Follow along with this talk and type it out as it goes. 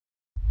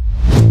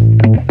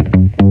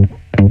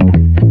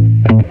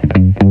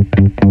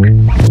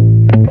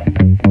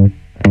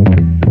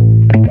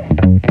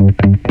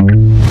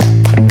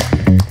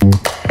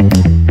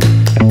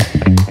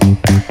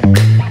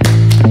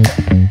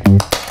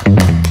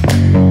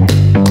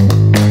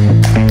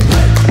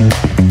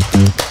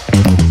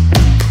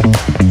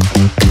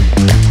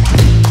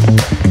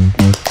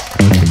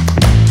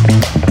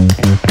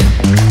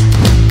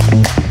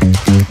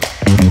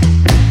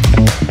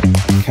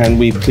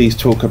we please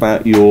talk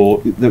about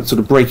the sort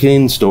of breaking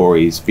in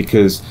stories,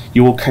 because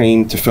you all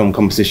came to film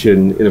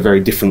composition in a very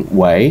different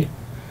way.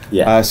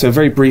 Yeah. So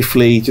very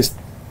briefly, just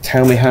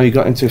tell me how you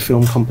got into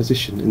film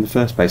composition in the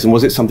first place, and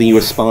was it something you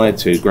aspired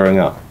to growing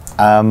up?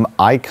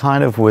 I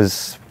kind of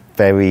was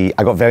I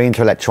got very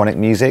into electronic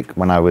music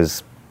when I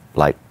was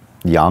like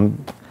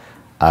young,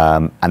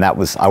 and that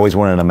was, I always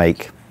wanted to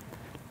make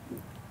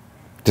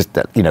just,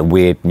 you know,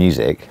 weird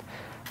music.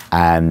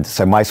 And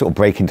so my sort of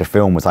break into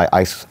film was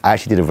I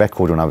actually did a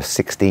record when I was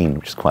 16,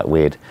 which is quite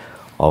weird,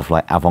 of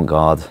like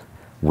avant-garde,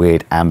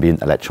 weird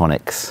ambient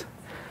electronics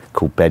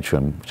called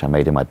Bedroom, which I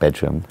made in my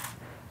bedroom.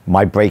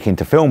 My break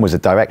into film was a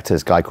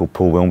director's guy called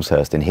Paul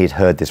Wilmshurst, and he'd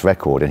heard this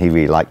record and he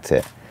really liked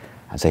it.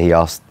 And so he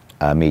asked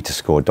me to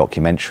score a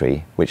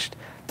documentary, which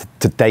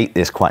to date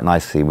this quite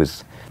nicely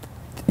was,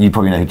 you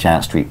probably know who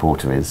Janet Street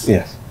Porter is.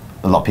 Yes.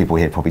 A lot of people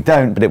here probably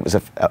don't, but it was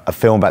a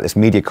film about this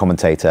media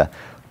commentator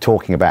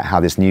talking about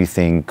how this new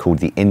thing called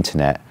the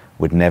internet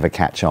would never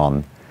catch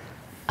on,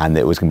 and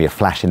that it was going to be a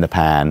flash in the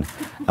pan,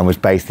 and was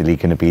basically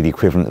going to be the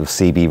equivalent of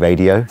CB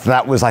radio. So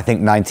that was, I think,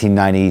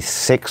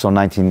 1996 or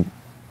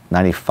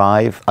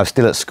 1995. I was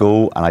still at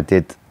school, and I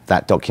did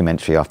that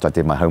documentary after I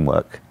did my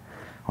homework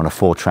on a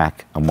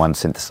 4-track and 1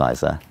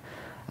 synthesizer.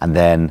 And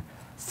then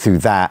through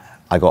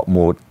that, I got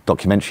more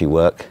documentary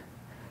work,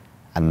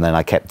 and then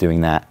I kept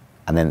doing that.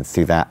 And then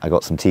through that, I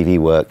got some TV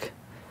work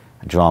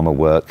and drama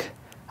work.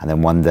 And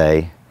then one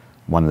day,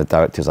 one of the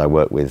directors I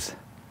worked with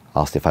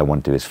asked if I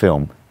wanted to do his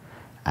film,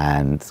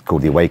 and it's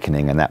called The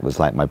Awakening, and that was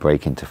like my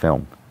break into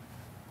film.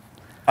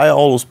 I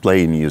always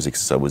played music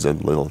since I was a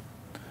little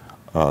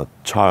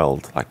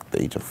child, like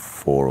the age of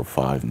 4 or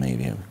 5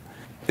 maybe.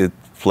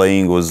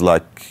 Playing was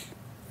like,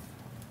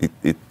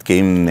 it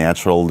came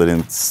natural,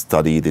 didn't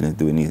study, didn't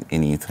do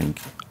anything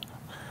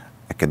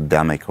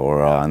academic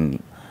or...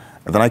 and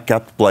then I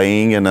kept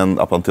playing, and then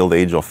up until the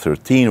age of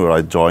 13, where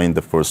I joined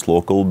the first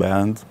local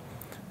band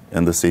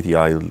in the city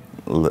I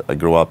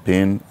grew up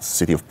in,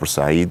 city of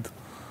Pursaid.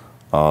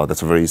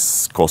 That's a very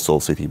coastal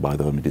city by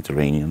the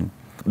Mediterranean.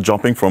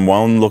 Jumping from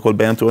one local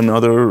band to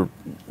another,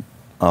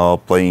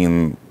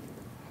 playing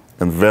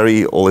in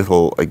very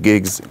little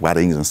gigs,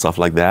 weddings and stuff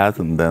like that,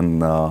 and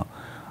then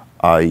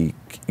I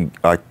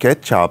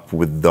catch up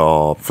with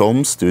the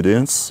film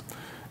students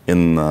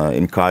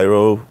in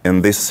Cairo,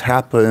 and this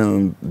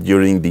happened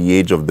during the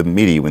age of the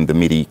MIDI, when the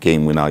MIDI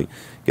came, when I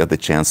got the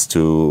chance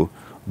to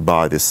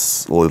buy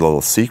this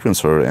little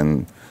sequencer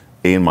and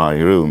in my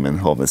room and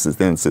home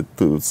assistance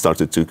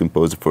started to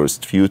compose the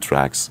first few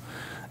tracks.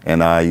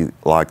 And I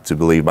like to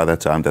believe by that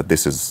time that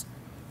this is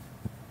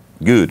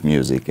good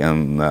music,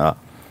 and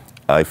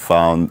I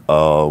found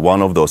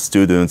one of those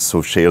students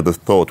who shared the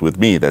thought with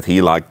me that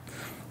he liked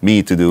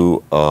me to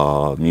do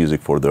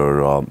music for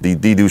their,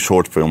 they do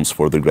short films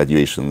for their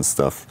graduation and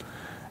stuff.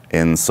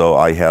 And so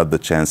I had the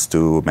chance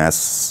to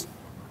mess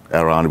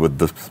around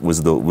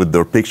with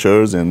their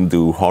pictures and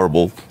do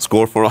horrible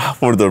score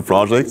for their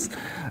projects.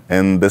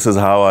 And this is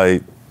how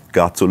I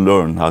got to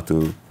learn how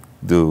to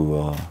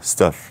do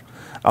stuff.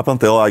 Up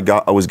until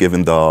I was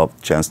given the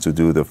chance to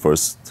do the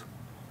first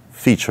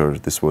feature.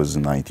 This was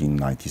in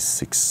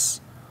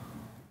 1996.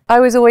 I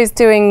was always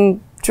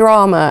doing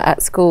drama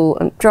at school,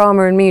 and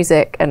drama and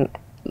music and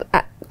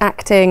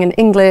acting and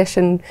English,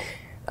 and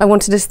I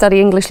wanted to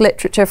study English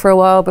literature for a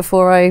while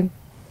before I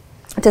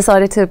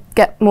decided to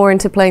get more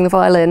into playing the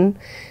violin.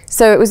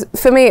 So it was,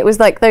 for me, it was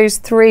like those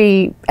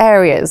 3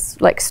 areas,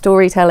 like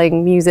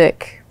storytelling,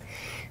 music,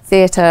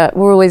 theatre,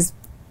 were always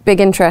big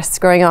interests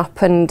growing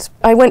up. And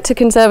I went to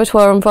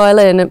conservatoire on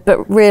violin, but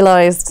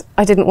realised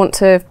I didn't want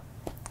to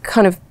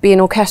kind of be an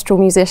orchestral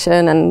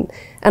musician, and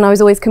I was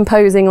always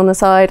composing on the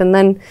side. And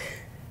then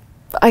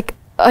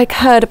I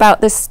heard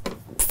about this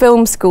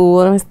film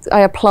school, and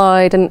I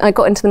applied, and I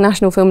got into the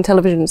National Film and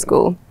Television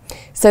School.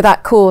 So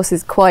that course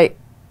is quite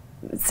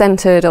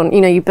centred on,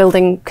 you know, you're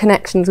building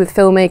connections with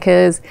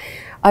filmmakers.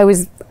 I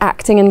was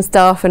acting and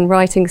stuff and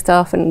writing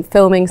stuff and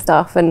filming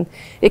stuff, and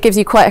it gives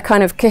you quite a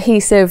kind of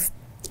cohesive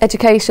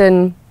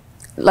education,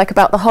 like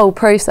about the whole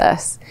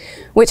process,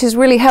 which is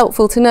really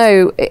helpful to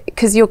know,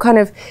 because you're kind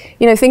of,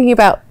 you know, thinking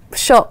about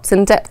shots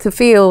and depth of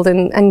field,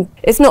 and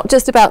it's not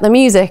just about the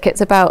music,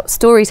 it's about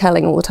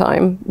storytelling all the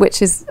time,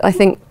 which is, I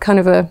think, kind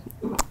of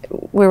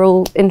we're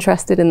all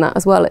interested in that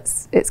as well.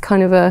 It's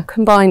kind of a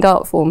combined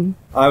art form.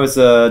 I was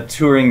a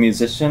touring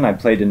musician. I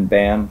played in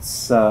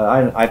bands.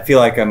 I feel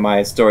like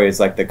my story is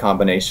like the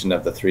combination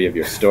of the 3 of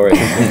your stories.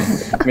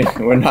 I mean,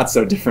 we're not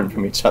so different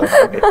from each other.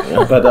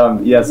 Right?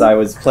 But yes, I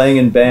was playing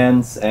in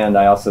bands, and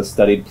I also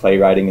studied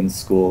playwriting in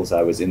schools.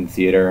 I was in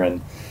theater,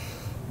 and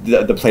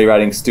the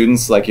playwriting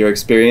students, like your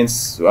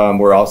experience,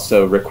 were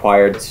also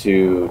required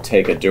to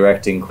take a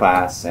directing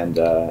class and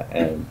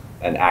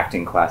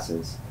acting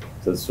classes.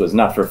 So this was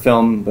not for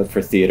film, but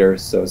for theater,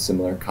 so a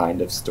similar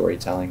kind of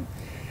storytelling.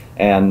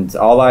 And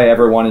all I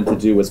ever wanted to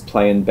do was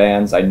play in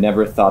bands. I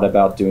never thought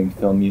about doing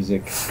film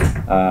music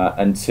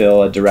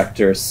until a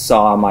director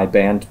saw my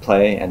band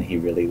play, and he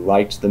really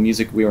liked the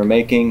music we were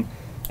making.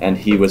 And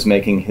he was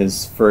making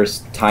his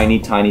first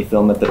tiny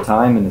film at the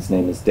time, and his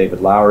name is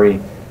David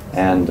Lowery.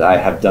 and I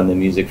have done the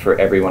music for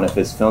every one of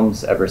his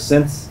films ever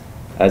since.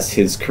 As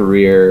his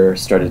career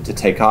started to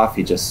take off,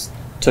 he just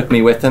took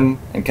me with him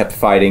and kept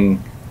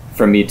fighting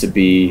for me to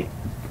be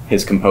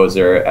his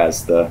composer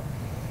as the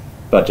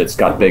budgets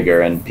got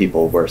bigger and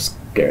people were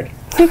scared.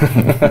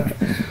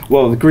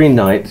 Well, The Green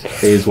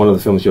Knight is one of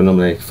the films you're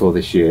nominated for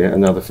this year,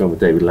 another film with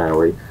David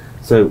Lowery.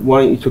 So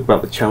why don't you talk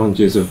about the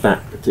challenges of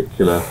that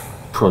particular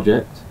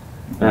project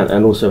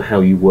and also how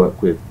you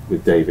work with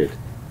David?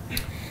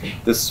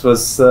 This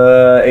was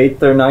the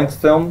 8th or 9th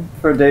film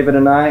for David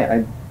and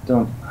I.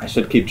 I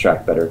should keep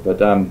track better, but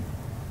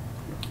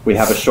we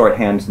have a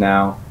shorthand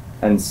now,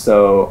 and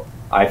so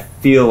I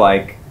feel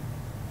like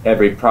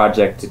every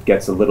project it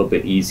gets a little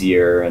bit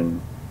easier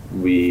and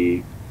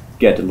we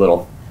get a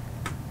little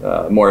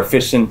more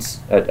efficient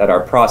at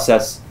our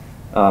process,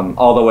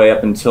 all the way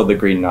up until The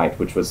Green Knight,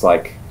 which was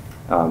like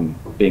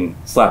being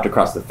slapped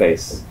across the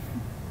face,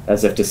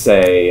 as if to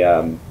say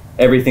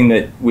everything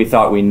that we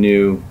thought we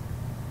knew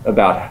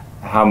about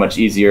how much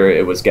easier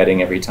it was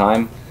getting every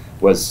time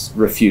was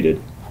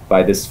refuted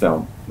by this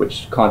film,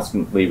 which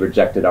constantly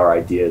rejected our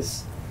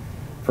ideas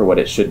for what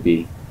it should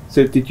be.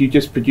 So did you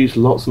just produce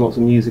lots and lots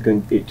of music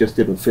and it just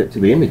didn't fit to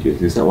the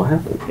images? Is that what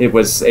happened? It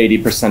was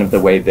 80% of the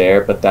way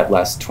there, but that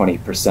last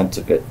 20%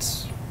 of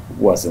it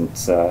wasn't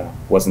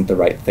the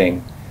right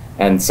thing.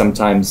 And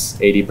sometimes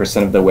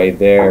 80% of the way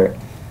there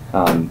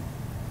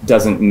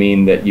doesn't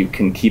mean that you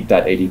can keep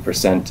that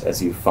 80%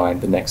 as you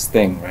find the next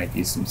thing, right?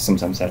 You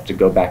sometimes have to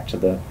go back to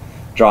the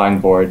drawing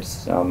board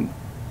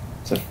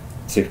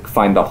to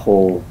find the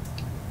whole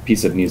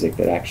piece of music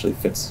that actually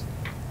fits.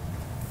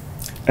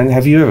 And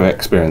have you ever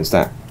experienced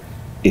that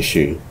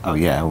issue? Oh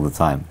yeah, all the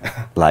time.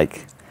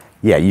 Like,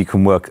 yeah, you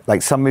can work,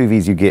 like some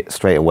movies you get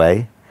straight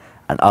away,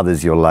 and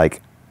others you're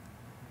like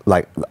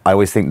I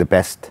always think the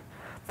best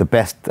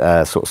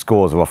sort of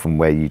scores are often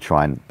where you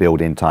try and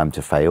build in time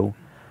to fail,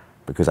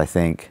 because I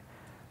think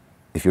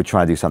if you're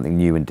trying to do something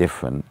new and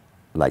different,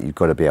 like you've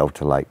got to be able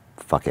to like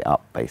fuck it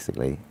up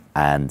basically,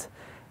 and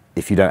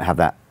if you don't have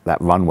that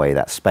runway,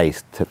 that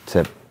space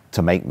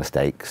to make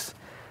mistakes,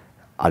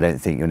 I don't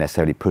think you're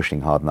necessarily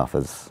pushing hard enough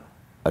as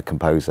a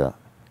composer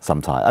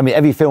sometimes. I mean,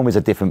 every film is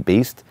a different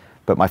beast,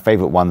 but my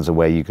favorite ones are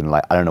where you can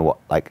I don't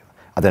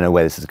know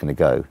where this is going to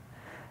go,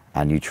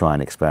 and you try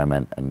and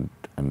experiment and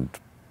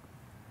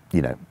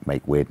you know,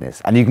 make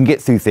weirdness. And you can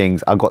get through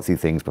things, I've got through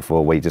things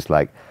before where you just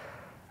like,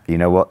 you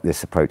know what,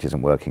 this approach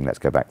isn't working, let's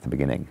go back to the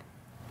beginning.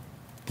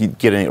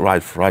 Getting it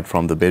right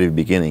from the very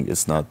beginning,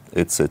 it's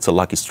a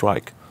lucky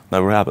strike.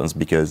 Never happens,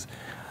 because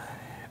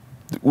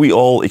we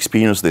all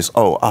experience this,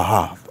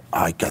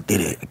 I got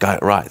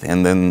it right.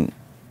 And then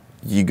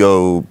you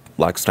go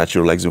like stretch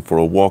your legs for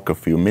a walk a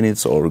few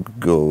minutes, or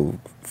go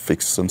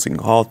fix something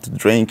hot to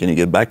drink, and you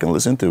get back and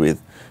listen to it,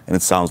 and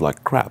it sounds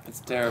like crap. It's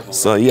terrible.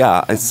 So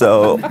yeah,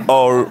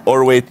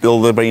 or wait till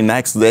the very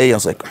next day. I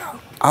was like,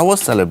 I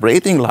was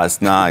celebrating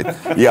last night.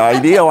 The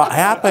idea what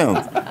happened,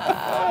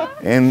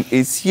 and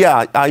it's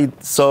I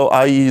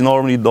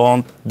normally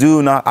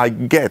I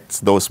get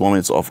those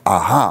moments of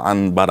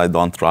but I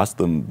don't trust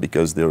them,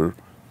 because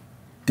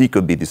they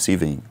could be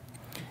deceiving.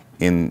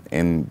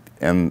 And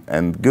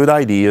good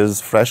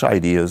ideas, fresh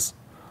ideas,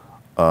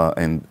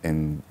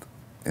 and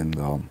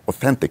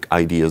authentic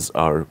ideas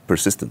are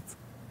persistent.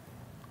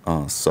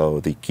 So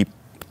they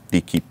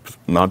keep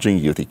nudging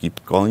you, they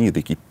keep calling you,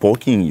 they keep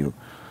poking you,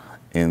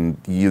 and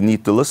you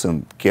need to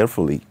listen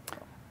carefully.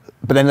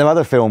 But then there are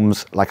other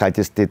films, like I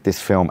just did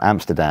this film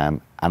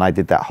Amsterdam, and I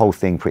did that whole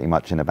thing pretty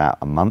much in about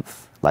a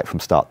month, like from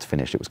start to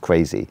finish. It was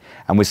crazy.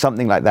 And with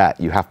something like that,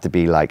 you have to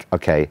be like,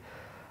 okay,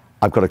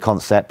 I've got a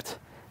concept,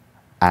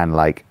 and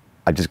like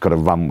I just got to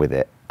run with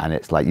it. And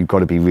it's like you've got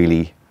to be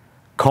really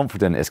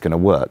confident it's going to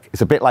work.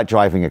 It's a bit like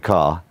driving a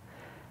car,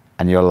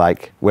 and you're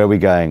like, where are we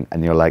going?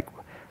 And you're like,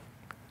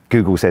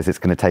 Google says it's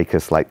going to take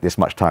us like this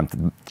much time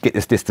to get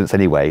this distance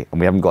anyway, and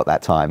we haven't got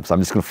that time. So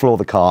I'm just going to floor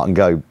the car and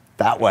go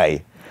that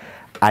way.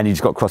 And you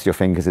just got to cross your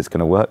fingers it's going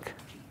to work.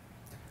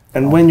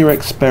 And when you're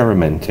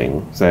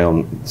experimenting, say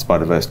on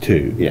Spider-Verse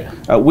 2,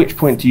 at which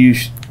point do you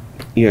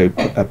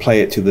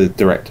play it to the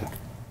director?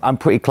 I'm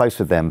pretty close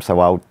with them, so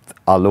I'll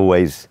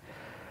always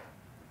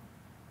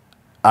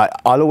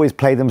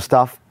play them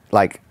stuff.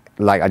 Like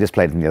I just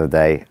played them the other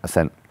day. I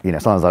sent,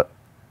 sometimes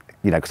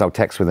because I'll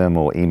text with them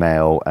or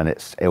email, and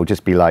it'll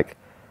just be like,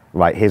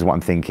 right, here's what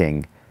I'm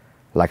thinking.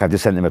 Like I've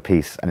just sent them a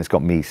piece, and it's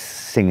got me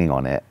singing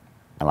on it,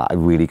 and like, I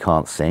really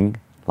can't sing.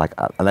 Like,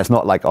 and that's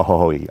not like,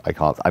 I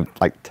can't. I'm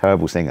like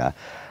terrible singer.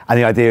 And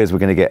the idea is we're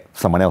going to get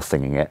someone else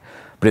singing it,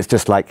 but it's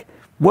just like,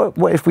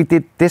 what if we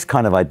did this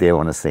kind of idea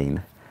on a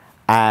scene?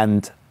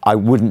 And I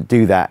wouldn't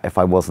do that if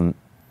I wasn't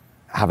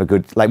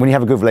when you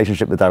have a good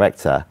relationship with the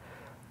director,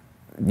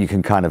 you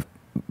can kind of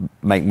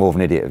make more of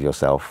an idiot of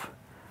yourself.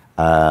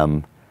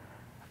 And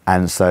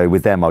so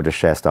with them, I'll just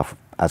share stuff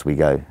as we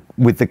go,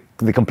 with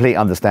the complete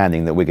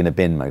understanding that we're going to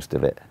bin most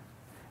of it.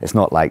 It's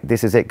not like,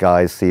 this is it,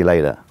 guys, see you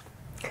later.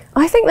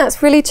 I think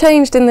that's really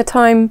changed in the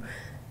time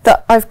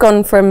that I've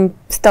gone from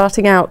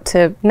starting out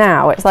to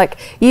now. It's like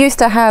you used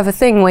to have a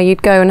thing where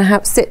you'd go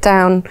and sit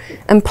down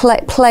and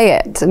play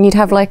it, and you'd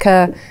have like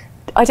a,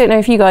 I don't know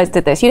if you guys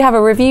did this, you'd have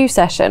a review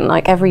session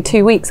like every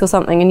 2 weeks or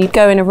something, and you'd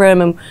go in a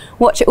room and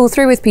watch it all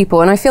through with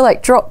people. And I feel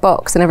like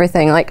Dropbox and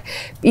everything, like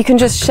you can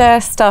just share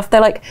stuff.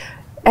 They're like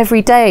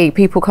every day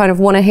people kind of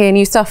want to hear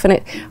new stuff,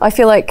 and I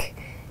feel like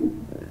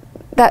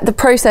that the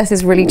process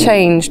has really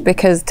changed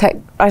because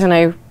I don't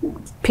know,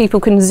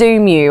 people can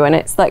Zoom you, and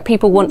it's like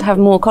people want to have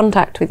more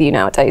contact with you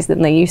nowadays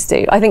than they used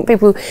to. I think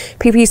people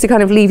used to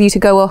kind of leave you to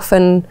go off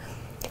and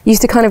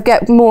used to kind of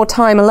get more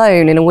time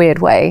alone in a weird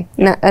way.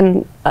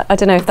 And I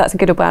don't know if that's a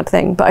good or bad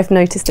thing, but I've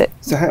noticed it.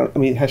 So how, I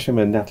mean, Hesham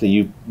and Natalie,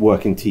 you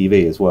work in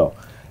TV as well.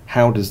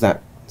 How does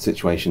that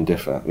situation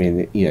differ? I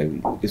mean, you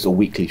know, it's a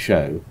weekly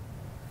show.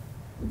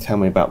 Tell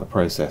me about the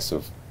process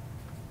of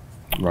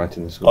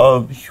writing the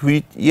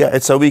script. Yeah,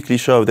 it's a weekly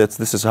show.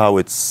 This is how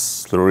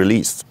it's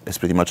released. It's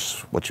pretty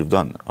much what you've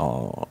done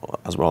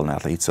as well,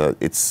 Natalie.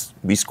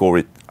 We score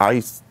it.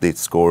 I did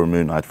score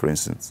Moon Knight, for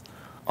instance.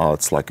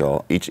 It's like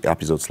each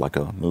episode's like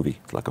a movie,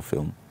 it's like a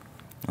film,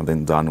 and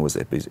then done with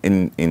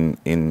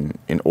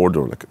in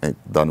order, like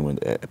done with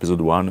episode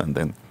 1, and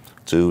then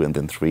 2, and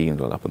then 3, and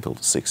up until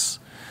 6.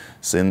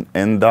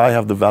 And I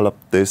have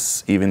developed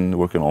this even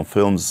working on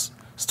films,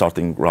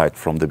 starting right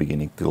from the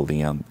beginning till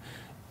the end,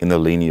 in a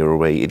linear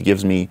way. It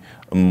gives me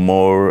a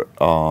more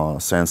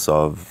sense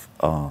of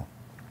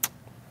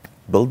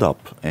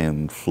build-up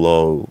and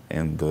flow,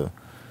 and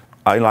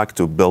I like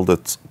to build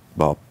it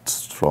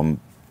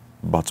from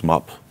bottom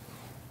up,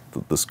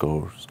 the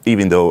scores.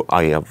 Even though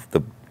I have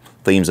the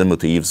themes and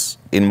motifs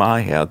in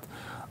my head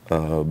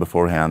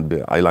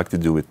beforehand, I like to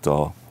do it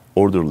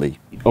orderly.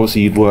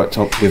 Obviously, you'd worked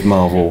with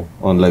Marvel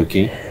on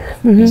Loki.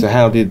 Mm-hmm. So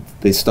how did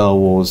the Star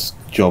Wars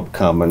job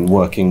come, and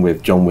working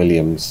with John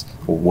Williams,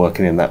 or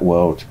working in that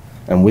world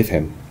and with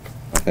him,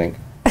 I think?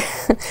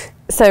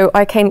 So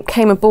I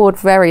came aboard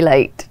very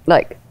late.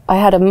 Like I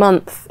had a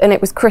month, and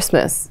it was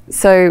Christmas.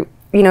 So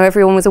you know,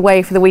 everyone was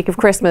away for the week of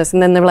Christmas,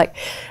 and then they were like,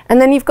 and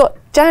then you've got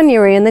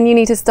January, and then you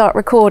need to start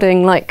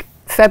recording like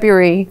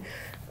February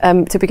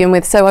to begin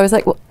with. So I was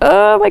like, well,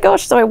 oh my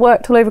gosh. So I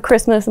worked all over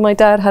Christmas, and my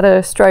dad had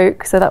a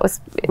stroke, so that was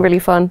really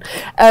fun.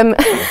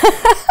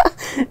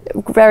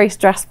 Very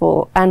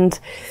stressful. And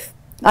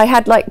I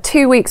had like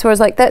 2 weeks where I was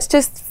like, let's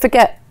just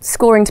forget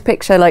scoring to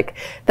picture, like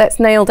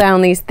let's nail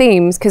down these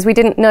themes, because we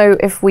didn't know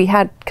if we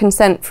had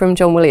consent from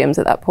John Williams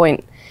at that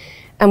point.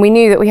 And we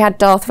knew that we had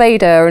Darth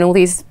Vader and all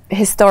these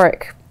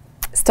historic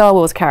Star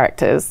Wars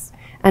characters.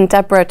 And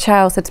Deborah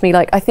Chow said to me,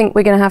 like, I think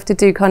we're going to have to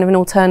do kind of an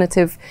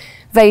alternative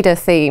Vader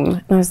theme.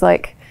 And I was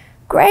like,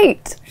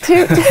 great,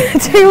 2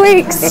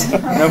 weeks.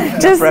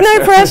 No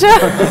pressure.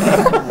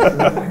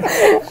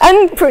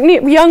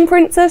 And young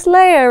Princess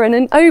Leia and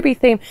an Obi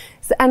theme,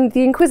 and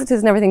the Inquisitors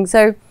and everything.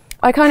 So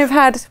I kind of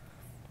had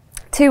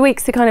 2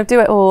 weeks to kind of do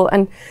it all,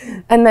 and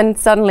then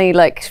suddenly,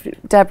 like,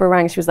 Deborah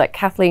rang. She was like,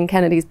 Kathleen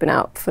Kennedy's been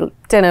out for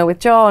dinner with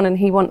John, and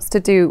he wants to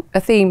do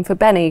a theme for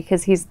Benny,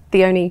 because he's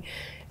the only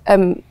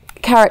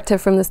character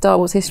from the Star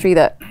Wars history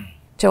that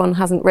John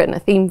hasn't written a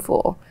theme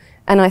for.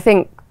 And I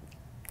think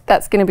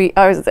that's going to be,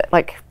 I was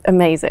like,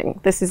 amazing.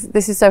 This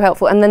is so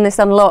helpful. And then this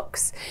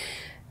unlocks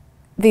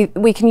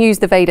we can use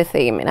the Vader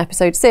theme in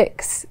episode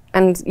 6,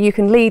 and you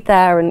can lead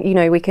there, and you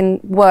know, we can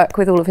work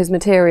with all of his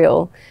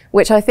material,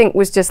 which I think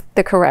was just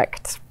the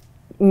correct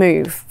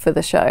move for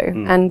the show.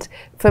 And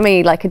for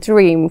me, like a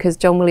dream, because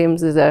John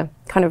Williams is a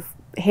kind of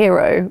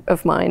hero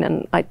of mine,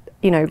 and I,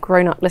 you know,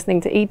 grown up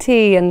listening to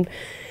E.T., and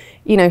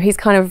you know, he's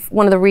kind of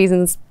one of the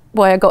reasons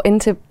why I got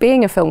into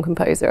being a film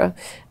composer.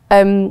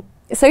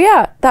 So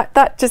yeah,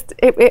 that just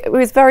it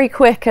was very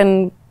quick,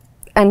 and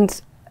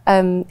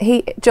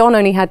John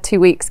only had 2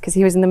 weeks because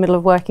he was in the middle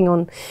of working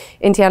on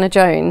Indiana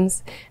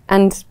Jones,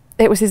 and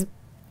it was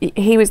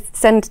he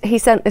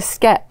sent this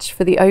sketch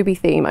for the Obi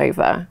theme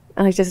over,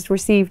 and I just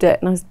received it,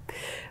 and I was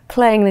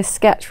playing this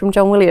sketch from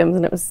John Williams,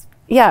 and it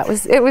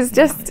was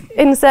just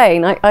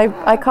insane.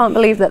 I can't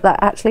believe that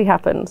actually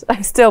happened.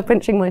 I'm still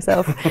pinching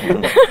myself.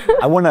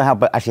 I want to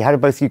know how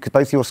did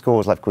both your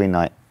scores, like Green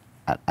Knight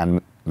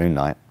and Moon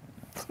Knight,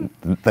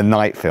 the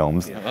Night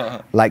films,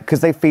 like,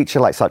 because they feature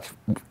like such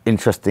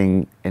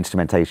interesting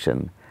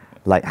instrumentation,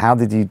 like how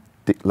did you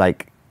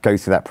like go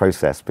through that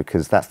process?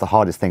 Because that's the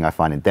hardest thing I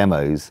find in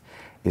demos,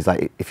 is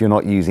like if you're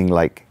not using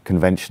like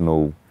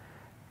conventional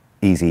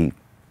easy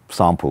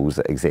samples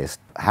that exist,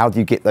 how do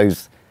you get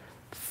those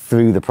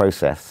through the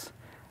process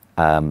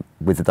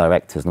with the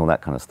directors and all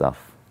that kind of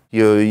stuff?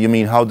 You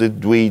mean how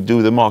did we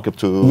do the markup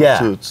to?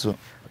 Yeah.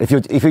 If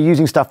you're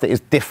using stuff that is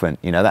different,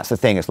 you know, that's the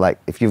thing. It's like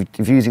if you're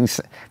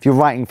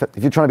trying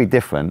to be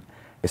different,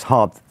 it's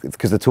hard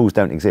because the tools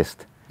don't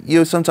exist.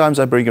 Sometimes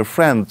I bring a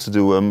friend to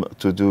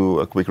do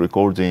a quick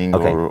recording,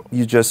 okay. Or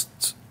you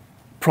just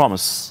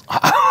promise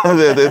by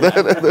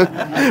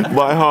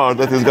heart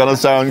that it's gonna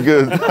sound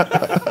good.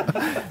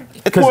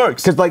 It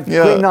works. Because like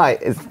Green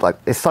Knight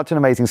it's such an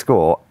amazing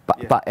score,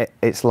 but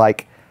it's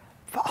like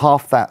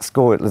half that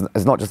score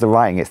is not just the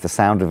writing, it's the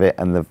sound of it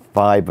and the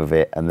vibe of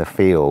it and the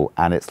feel,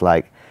 and it's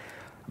like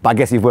But I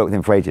guess you've worked with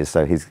him for ages,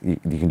 so you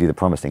can do the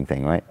promising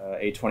thing, right?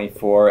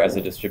 A24 as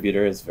a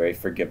distributor is very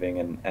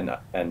forgiving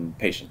and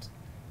patient.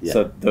 Yeah.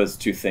 So those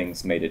two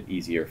things made it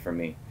easier for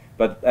me.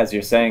 But as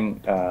you're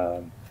saying,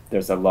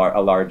 there's a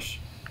large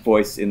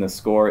voice in the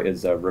score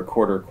is a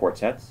recorder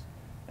quartet,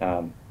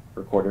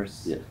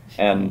 recorders. Yeah.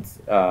 And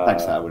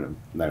Thanks, I wouldn't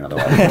have known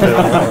otherwise.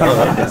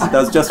 that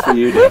was just for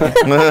you, David.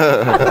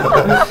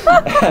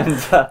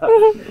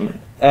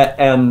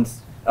 And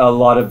a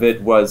lot of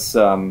it was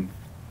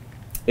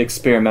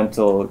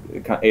experimental,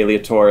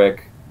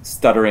 aleatoric,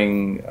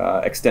 stuttering,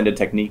 extended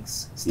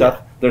techniques stuff.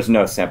 Yeah. There's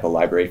no sample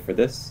library for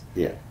this.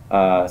 Yeah.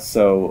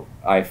 So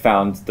I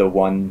found the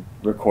one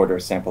recorder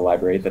sample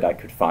library that I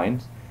could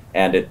find,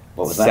 and it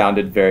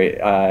sounded very,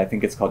 I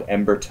think it's called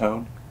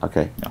Embertone.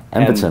 Okay.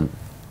 Pemberton.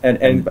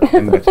 And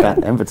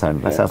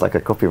Pemberton. That sounds like a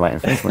copyright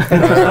infringement.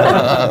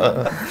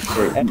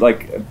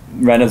 like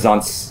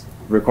Renaissance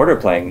recorder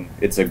playing,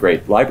 it's a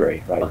great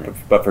library, right? Okay.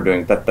 But for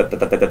doing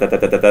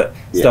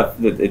stuff,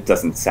 it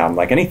doesn't sound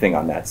like anything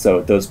on that.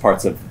 So those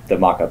parts of the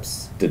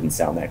mock-ups didn't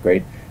sound that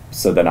great.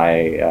 So then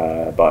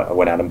I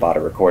went out and bought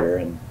a recorder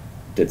and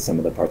did some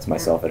of the parts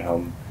myself at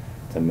home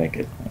to make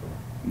it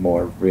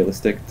more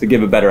realistic, to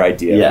give a better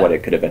idea of what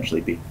it could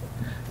eventually be.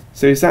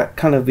 So is that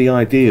kind of the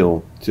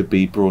ideal, to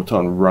be brought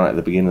on right at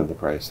the beginning of the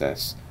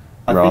process,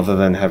 rather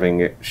than having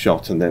it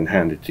shot and then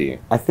handed to you?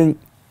 I think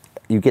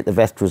you get the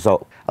best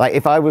result. Like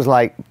if I was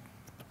like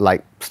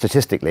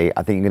statistically,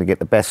 I think you're going to get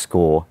the best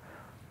score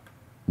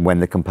when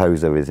the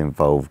composer is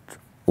involved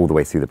all the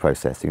way through the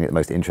process. You can get the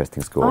most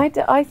interesting score. I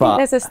think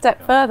there's a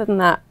step further than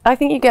that. I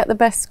think you get the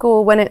best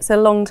score when it's a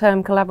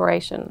long-term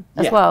collaboration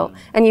as well,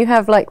 and you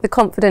have like the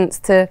confidence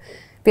to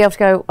be able to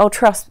go, oh,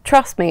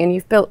 trust me, and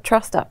you've built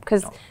trust up.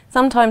 Because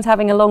sometimes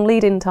having a long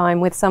lead-in time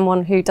with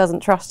someone who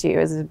doesn't trust you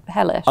is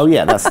hellish. Oh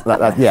yeah,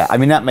 yeah. I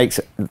mean that makes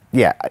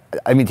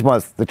I mean, to be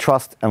honest, the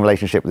trust and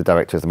relationship with the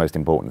director is the most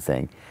important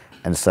thing,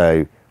 and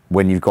so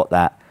when you've got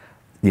that,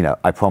 you know,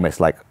 I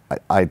promise, like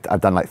I've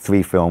done like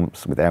 3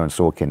 films with Aaron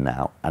Sorkin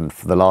now, and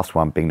for the last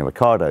one being the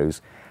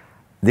Ricardos,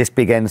 this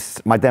big end.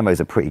 My demos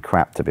are pretty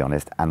crap, to be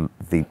honest, and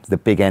the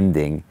big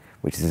ending,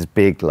 which is this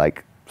big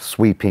like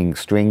sweeping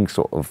string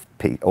sort of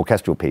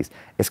orchestral piece,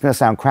 it's going to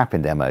sound crap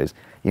in demos.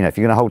 You know, if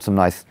you're going to hold some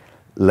nice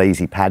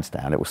lazy pads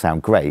down, it will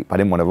sound great, but I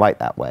didn't want to write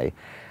that way.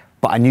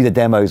 But I knew the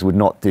demos would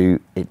not do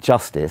it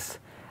justice,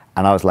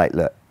 and I was like,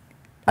 look,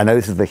 I know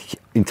this is the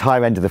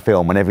entire end of the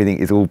film when everything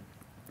is all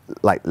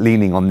like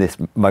leaning on this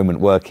moment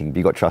working, but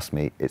you got to trust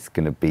me, it's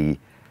going to be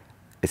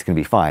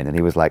fine. And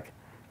he was like,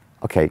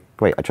 okay,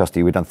 great, I trust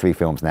you. We've done 3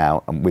 films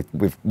now, and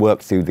we've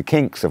worked through the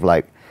kinks of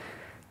like,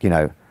 you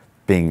know,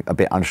 being a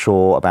bit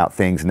unsure about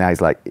things, and now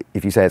he's like,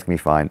 if you say it's going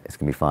to be fine, it's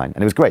going to be fine.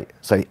 And it was great.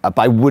 So but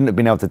I wouldn't have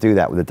been able to do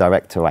that with a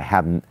director I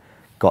hadn't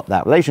got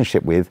that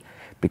relationship with,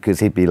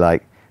 because he'd be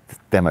like, the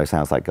demo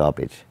sounds like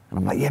garbage. And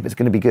I'm like, yeah, but it's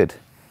going to be good.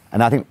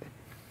 And I think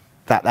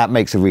that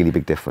makes a really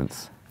big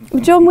difference.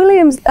 John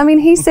Williams, I mean,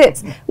 he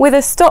sits with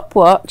a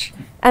stopwatch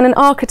and an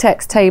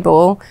architect's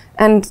table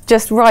and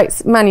just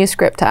writes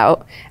manuscript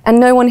out, and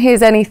no one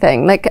hears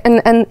anything. Like,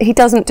 and he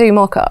doesn't do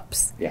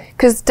mock-ups.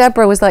 Because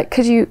Deborah was like,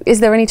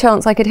 is there any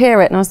chance I could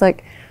hear it? And I was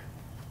like,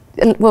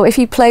 well, if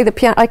you play the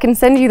piano, I can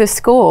send you the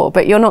score,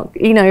 but you're not,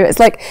 you know, it's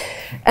like,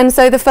 and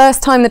so the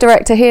first time the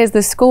director hears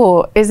the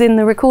score is in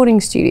the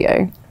recording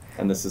studio.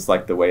 And this is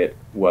like the way it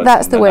was.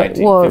 That's the way it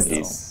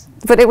was.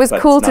 But it was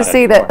cool to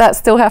see that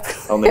still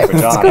happens. Only for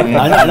John.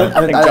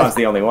 I think John's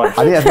the only one. I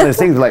think that's one of those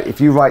things, like,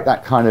 if you write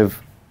that kind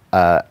of,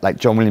 like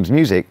John Williams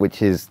music,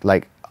 which is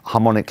like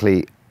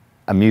harmonically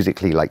and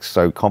musically like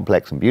so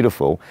complex and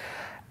beautiful,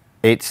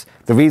 it's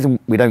the reason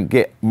we don't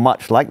get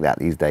much like that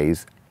these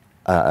days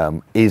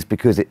is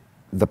because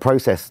the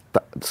process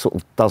sort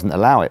of doesn't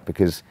allow it,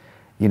 because,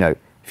 you know,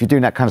 if you're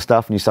doing that kind of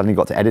stuff and you suddenly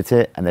got to edit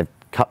it and they've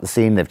cut the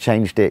scene, they've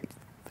changed it,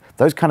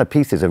 those kind of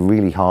pieces are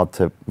really hard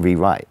to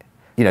rewrite.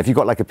 You know, if you've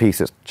got like a piece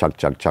that's chug,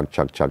 chug, chug,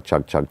 chug, chug,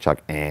 chug, chug, chug,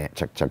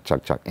 chug, chug,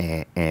 chug, chug,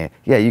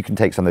 yeah, you can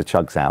take some of the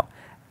chugs out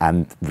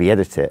and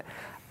re-edit it.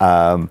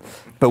 But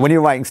when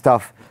you're writing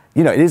stuff,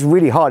 you know, it is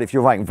really hard if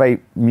you're writing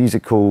very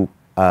musical,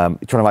 trying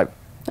to write...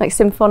 Like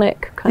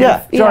symphonic kind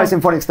of... Yeah, write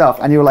symphonic stuff,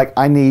 and you're like,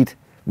 I need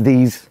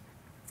these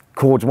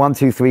chords 1,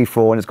 2, 3,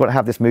 4, and it's got to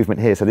have this movement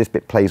here, so this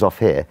bit plays off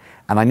here,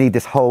 and I need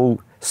this whole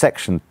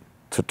section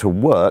to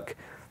work,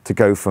 to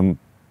go from,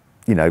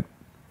 you know,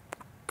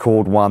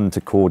 chord 1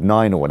 to chord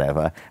 9 or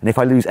whatever, and if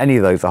I lose any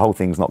of those, the whole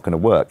thing's not going to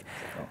work.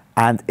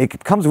 And it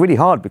becomes really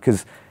hard,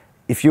 because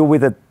if you're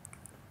with a,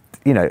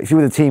 you know, if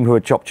you're with a team who are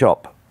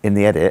chop in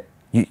the edit,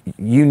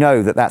 you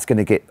know that that's going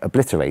to get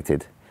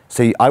obliterated.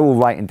 So I will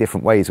write in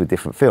different ways with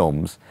different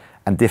films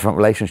and different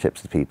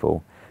relationships with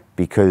people,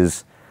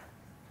 because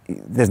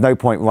there's no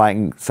point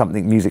writing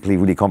something musically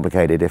really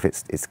complicated if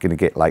it's going to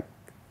get like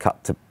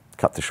cut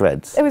cut to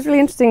shreds. It was really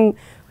interesting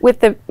with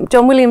the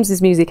John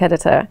Williams' music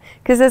editor,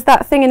 because there's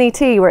that thing in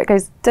E.T. where it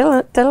goes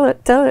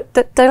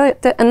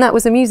and that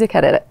was a music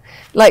edit.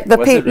 Like the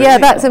Really? yeah,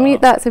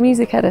 that's a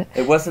music edit.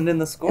 It wasn't in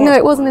the score. No,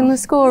 it wasn't in the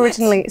score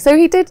originally. So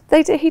he did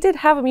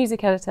have a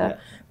music editor,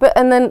 but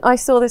and then I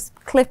saw this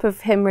clip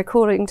of him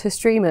recording to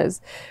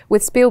streamers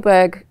with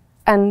Spielberg,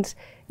 and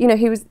you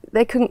know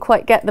they couldn't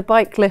quite get the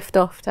bike lift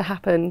off to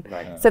happen,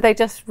 so they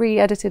just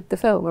re-edited the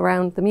film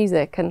around the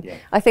music, and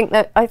I think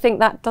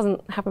that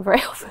doesn't happen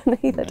very often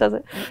either, does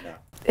it? No.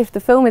 If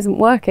the film isn't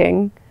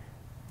working,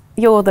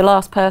 you're the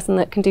last person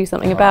that can do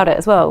something about it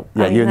as well.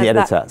 Yeah, you're the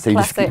editor. So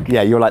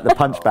you're like the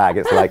punch bag.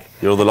 It's like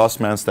you're the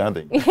last man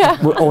standing.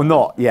 Yeah. Or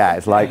not. Yeah,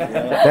 it's like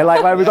they're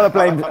like, well, we've got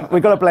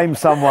to blame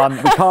someone.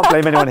 We can't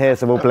blame anyone here,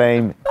 so we'll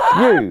blame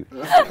you.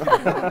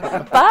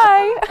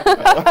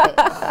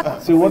 Bye.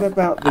 So what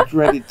about the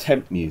dreaded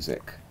temp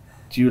music?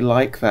 Do you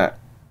like that?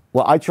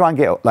 Well, I try and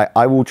get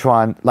I will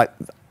try and a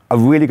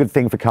really good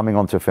thing for coming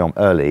onto a film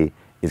early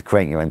is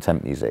creating your own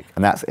temp music,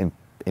 and that's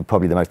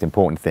probably the most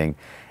important thing.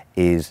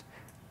 Is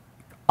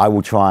I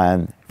will try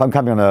and, if I'm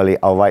coming on early,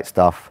 I'll write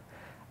stuff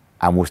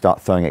and we'll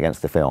start throwing it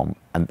against the film.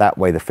 And that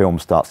way the film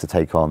starts to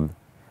take on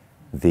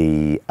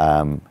the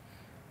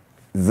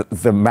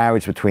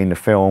marriage between the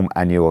film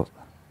and your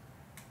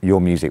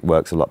music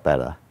works a lot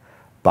better.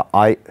 But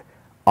I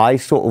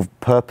sort of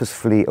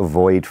purposefully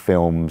avoid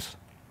films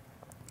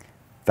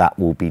that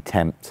will be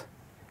temped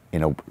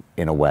in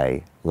a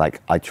way.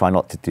 Like I try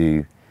not to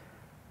do,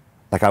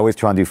 I always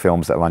try and do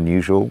films that are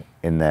unusual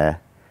in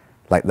their,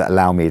 that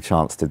allow me a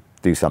chance to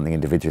do something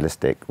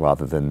individualistic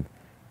rather than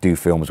do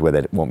films where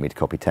they want me to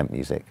copy temp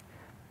music.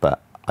 But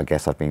I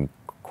guess I've been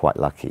quite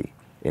lucky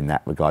in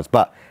that regards.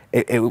 But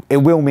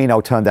it will mean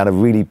I'll turn down a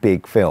really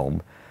big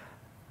film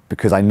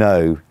because I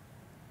know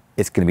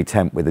it's going to be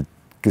temp with a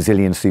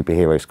gazillion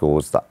superhero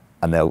scores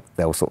and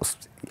they'll sort of,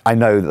 I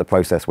know that the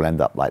process will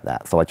end up like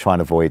that. So I try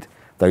and avoid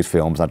those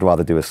films. I'd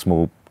rather do a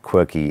small,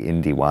 quirky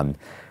indie one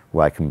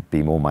where I can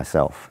be more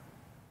myself.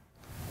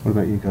 What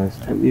about you guys?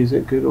 Temp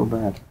music, good or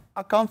bad?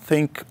 I can't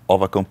think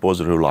of a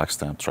composer who likes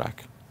temp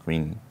track. I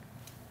mean,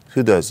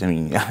 who does? I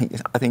mean,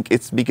 I think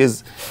it's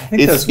because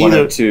there's one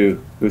or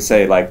two who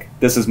say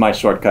this is my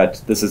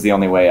shortcut. This is the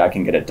only way I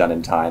can get it done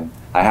in time.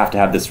 I have to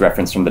have this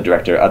reference from the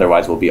director,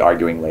 otherwise we'll be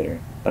arguing later.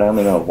 But I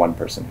only know of one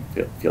person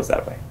who feels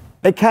that way.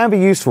 It can be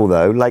useful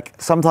though.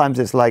 Sometimes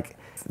it's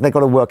they've got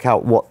to work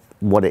out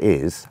what it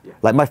is.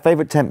 Yeah. My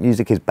favorite temp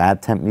music is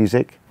bad temp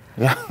music.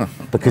 Yeah.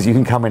 Because you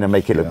can come in and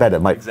make it look better.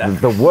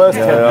 The worst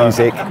temp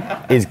music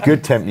is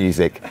good temp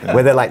music,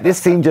 where they're like,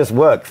 this scene just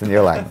works, and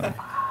you're like,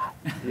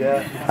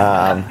 yeah.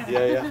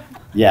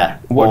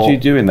 What do you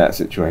do in that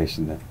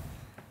situation then?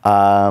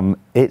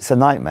 It's a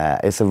nightmare.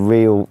 It's a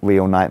real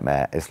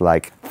nightmare. It's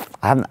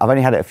I've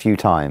only had it a few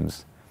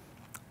times.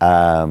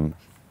 I've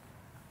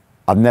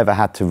never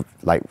had to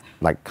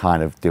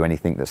kind of do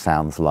anything that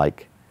sounds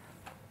like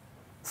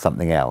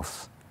something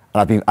else.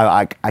 And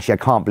I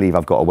can't believe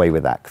I've got away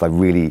with that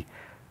because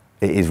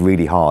it is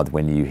really hard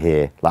when you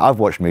hear, I've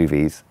watched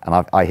movies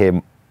and I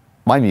hear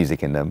my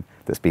music in them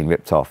that's been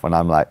ripped off and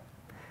I'm like,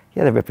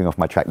 yeah, they're ripping off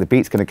my track. The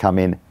beat's going to come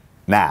in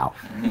now.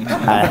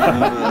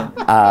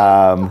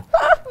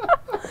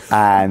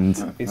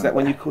 And is that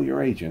when you call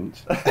your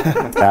agent?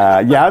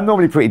 Yeah, I'm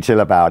normally pretty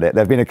chill about it.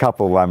 There've been a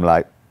couple where I'm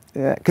like,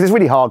 yeah, because it's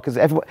really hard because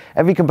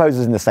every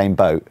composer's in the same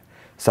boat.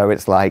 So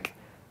it's we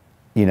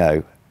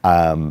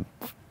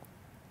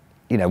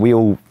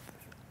all,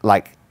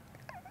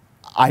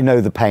 I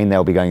know the pain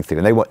they'll be going through,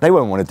 and they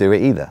won't want to do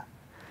it either.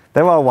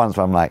 There are ones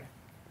where I'm like,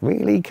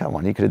 really? Come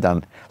on, you could have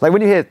done...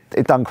 when you hear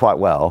it done quite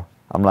well,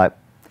 I'm like,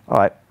 all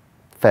right,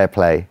 fair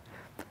play.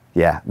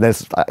 Yeah,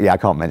 I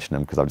can't mention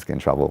them because I'll just get in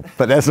trouble.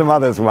 But there's some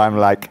others where I'm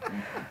like,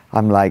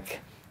 oh,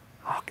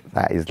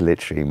 that is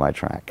literally my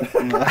track.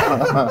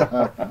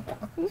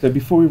 So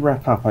before we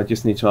wrap up, I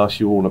just need to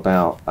ask you all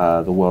about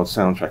the World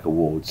Soundtrack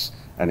Awards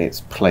and its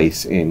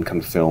place in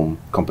kind of film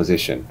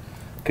composition.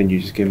 Can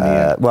you just give me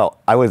Well,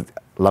 I always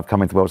love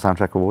coming to World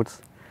Soundtrack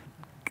Awards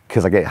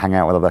because I get to hang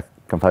out with other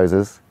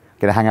composers,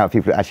 get to hang out with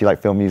people who actually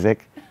like film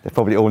music. They're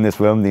probably all in this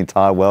room, the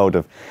entire world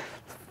of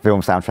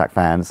film soundtrack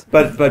fans.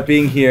 But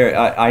being here,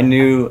 I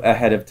knew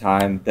ahead of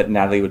time that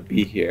Natalie would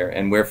be here,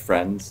 and we're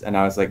friends, and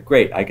I was like,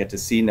 great, I get to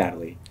see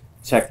Natalie.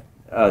 Check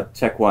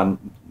one,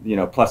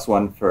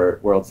 +1 for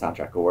World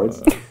Soundtrack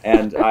Awards.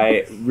 And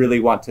I really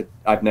want to,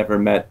 I've never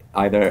met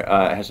either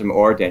Hesham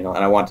or Daniel,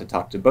 and I want to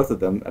talk to both of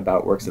them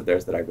about works of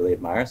theirs that I really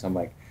admire. So I'm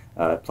like,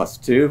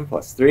 +2,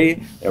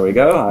 +3, there we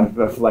go. I'm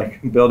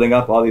building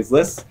up all these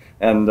lists.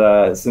 And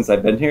since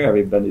I've been here,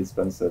 everybody's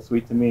been so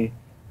sweet to me.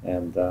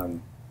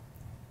 And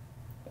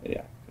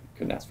yeah,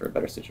 couldn't ask for a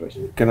better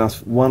situation. Can I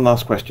ask one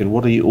last question?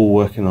 What are you all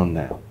working on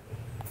now?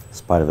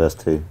 Spider-Verse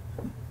 2.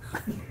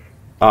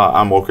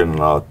 I'm working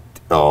on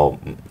a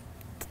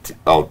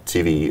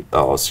TV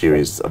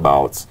series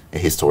about a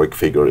historic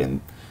figure in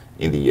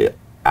the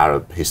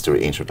Arab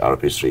history, ancient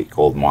Arab history,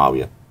 called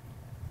Muawiyah.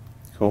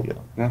 Cool. Yeah.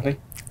 Natalie?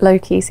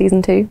 Loki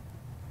season 2.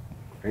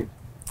 Great.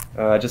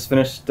 I just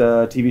finished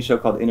a TV show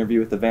called Interview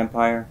with the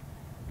Vampire.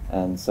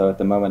 And so at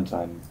the moment,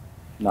 I'm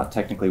not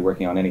technically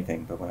working on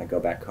anything, but when I go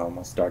back home,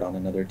 I'll start on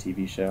another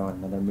TV show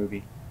and another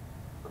movie.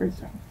 Great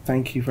stuff.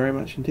 Thank you very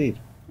much indeed.